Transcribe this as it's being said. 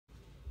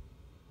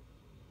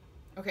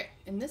Okay,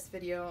 in this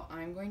video,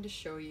 I'm going to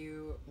show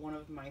you one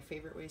of my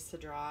favorite ways to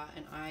draw,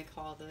 and I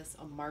call this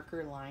a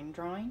marker line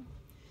drawing.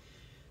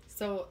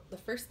 So the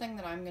first thing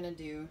that I'm going to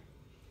do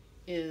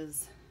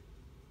is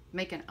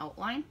make an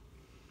outline,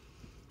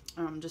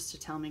 just to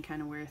tell me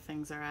kind of where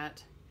things are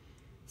at.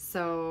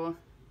 So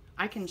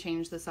I can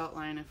change this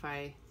outline if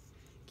I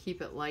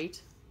keep it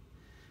light.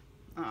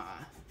 Let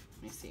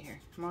me see here.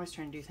 I'm always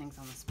trying to do things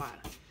on the spot.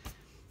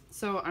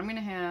 So I'm going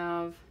to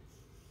have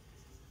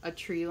a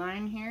tree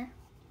line here.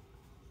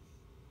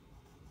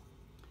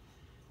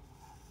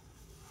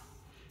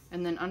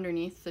 And then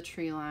underneath the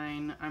tree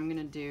line, I'm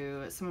gonna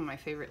do, some of my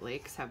favorite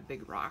lakes have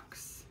big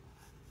rocks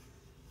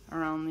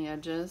around the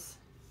edges.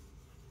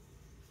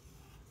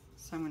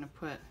 So I'm gonna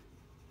put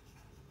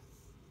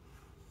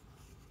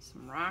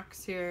some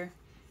rocks here,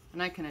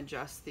 and I can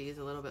adjust these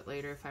a little bit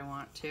later if I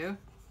want to.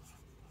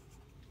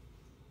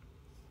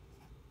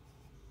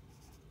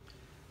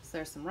 So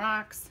there's some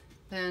rocks.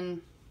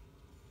 Then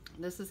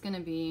this is gonna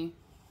be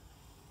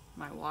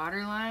my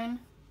water line.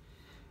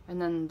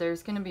 And then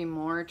there's gonna be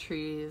more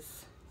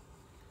trees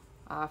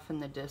off in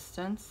the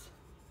distance,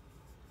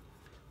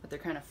 but they're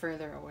kind of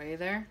further away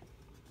there.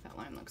 That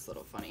line looks a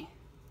little funny.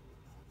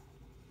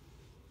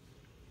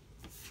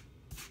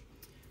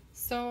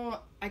 So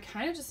I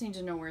kind of just need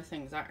to know where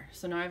things are.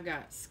 So now I've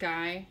got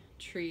sky,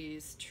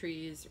 trees,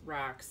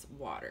 rocks,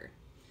 water.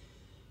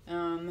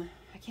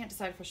 I can't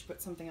decide if I should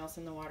put something else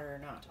in the water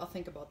or not. I'll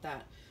think about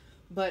that.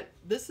 But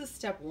this is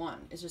step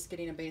one, is just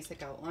getting a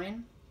basic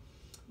outline.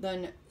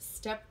 Then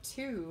step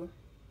two,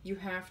 you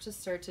have to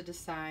start to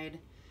decide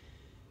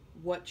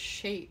what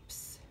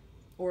shapes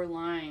or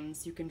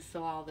lines you can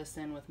fill all this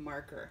in with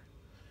marker.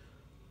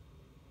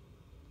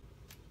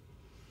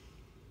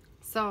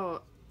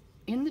 So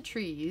in the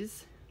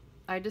trees,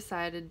 I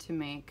decided to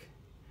make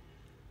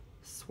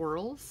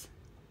swirls.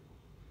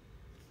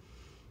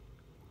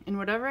 And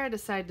whatever I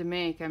decide to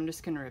make, I'm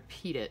just going to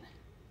repeat it.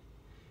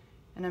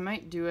 And I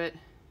might do it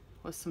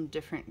with some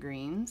different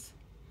greens,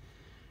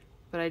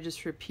 but I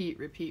just repeat,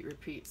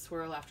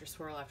 swirl after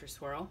swirl after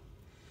swirl.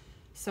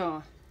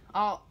 So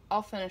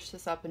I'll finish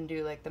this up and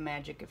do like the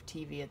magic of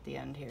TV at the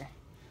end here.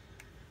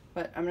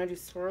 But I'm gonna do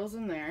swirls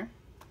in there.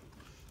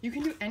 You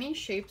can do any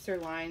shapes or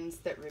lines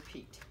that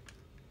repeat.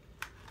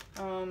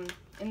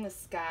 In the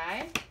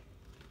sky,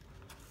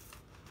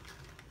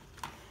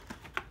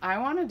 I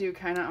want to do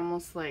kind of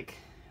almost like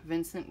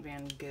Vincent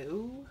van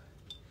Gogh.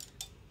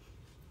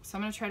 So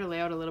I'm gonna try to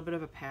lay out a little bit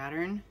of a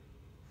pattern,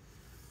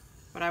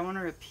 but I want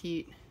to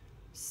repeat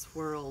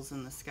swirls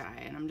in the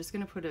sky, and I'm just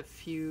gonna put a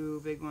few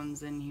big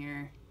ones in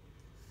here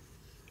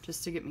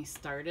just to get me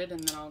started,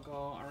 and then I'll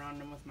go around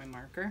them with my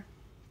marker.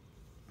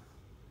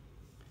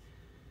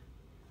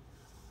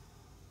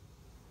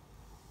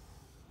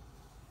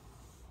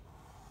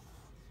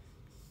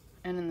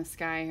 And in the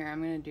sky here, I'm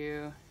gonna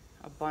do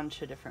a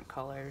bunch of different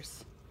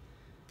colors.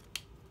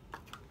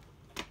 So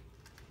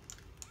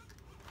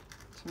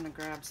I'm gonna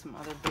grab some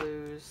other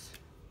blues,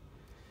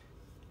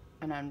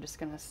 and I'm just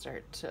gonna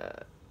start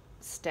to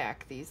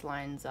stack these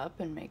lines up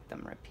and make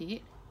them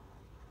repeat.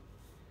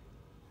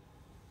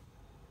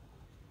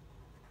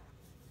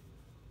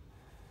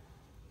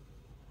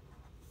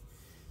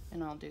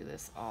 And I'll do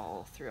this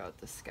all throughout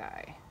the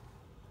sky.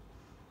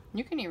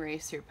 You can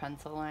erase your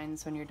pencil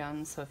lines when you're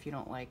done, so if you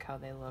don't like how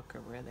they look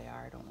or where they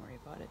are, don't worry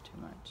about it too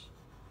much.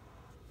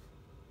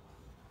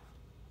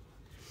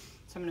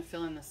 So I'm going to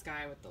fill in the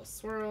sky with those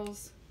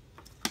swirls.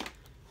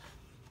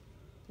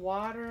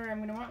 Water, I'm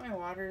going to want my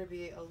water to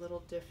be a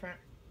little different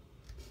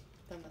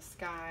than the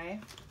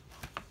sky.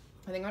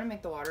 I think I'm going to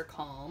make the water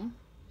calm.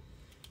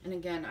 And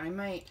again, I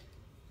might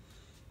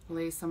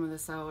lay some of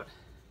this out.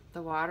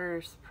 The water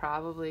is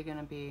probably going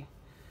to be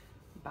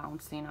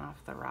bouncing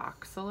off the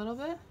rocks a little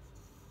bit.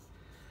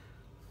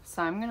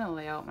 So I'm going to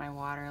lay out my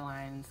water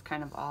lines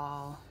kind of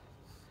all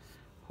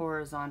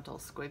horizontal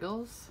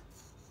squiggles.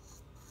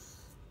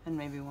 And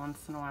maybe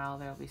once in a while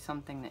there'll be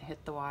something that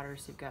hit the water,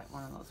 so you've got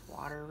one of those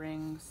water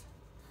rings.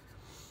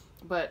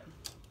 But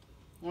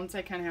once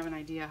I kind of have an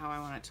idea how I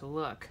want it to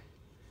look,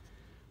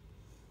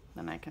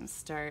 then I can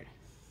start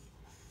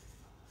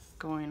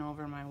going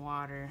over my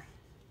water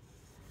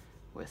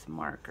with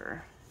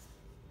marker.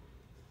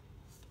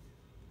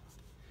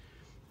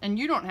 And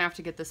you don't have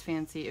to get this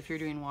fancy if you're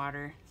doing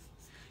water.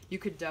 You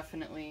could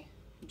definitely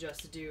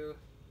just do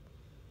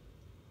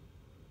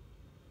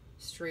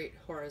straight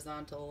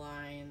horizontal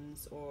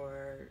lines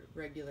or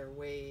regular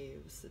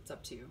waves. It's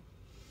up to you.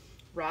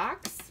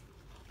 Rocks.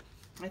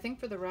 I think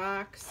for the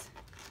rocks,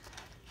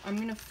 I'm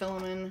gonna fill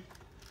them in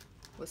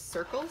with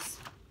circles.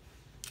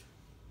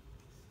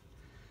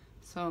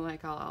 So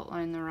like I'll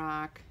outline the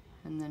rock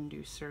and then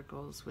do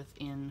circles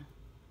within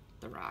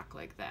the rock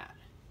like that.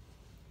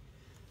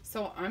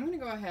 So I'm going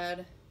to go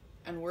ahead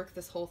and work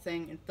this whole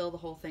thing and fill the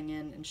whole thing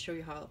in and show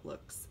you how it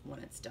looks when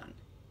it's done.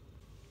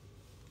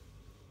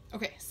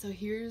 Okay, so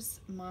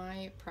here's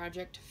my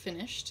project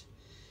finished.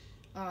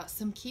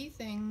 Some key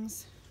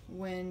things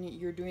when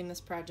you're doing this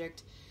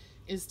project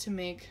is to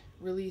make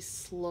really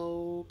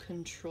slow,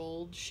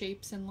 controlled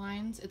shapes and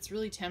lines. It's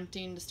really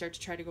tempting to start to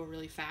try to go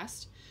really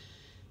fast.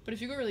 But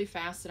if you go really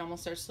fast, it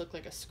almost starts to look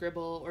like a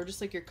scribble, or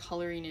just like you're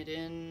coloring it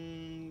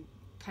in,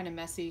 kind of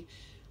messy.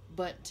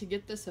 But to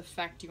get this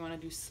effect, you want to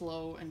do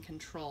slow and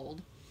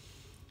controlled.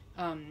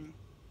 And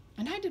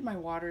I did my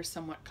water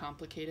somewhat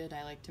complicated.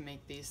 I like to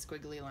make these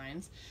squiggly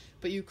lines,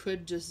 but you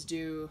could just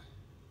do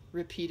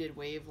repeated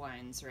wave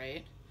lines,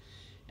 right?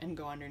 And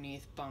go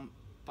underneath, bump,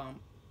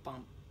 bump,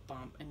 bump,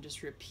 bump, and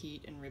just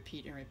repeat and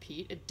repeat and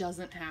repeat. It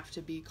doesn't have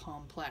to be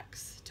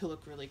complex to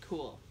look really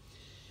cool.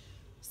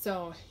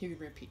 So you can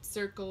repeat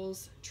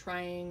circles,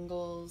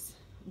 triangles,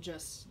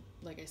 just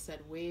like I said,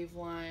 wave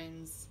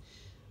lines.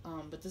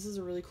 But this is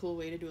a really cool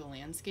way to do a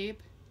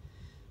landscape,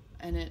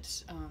 and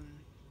it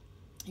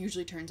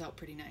usually turns out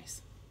pretty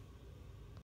nice.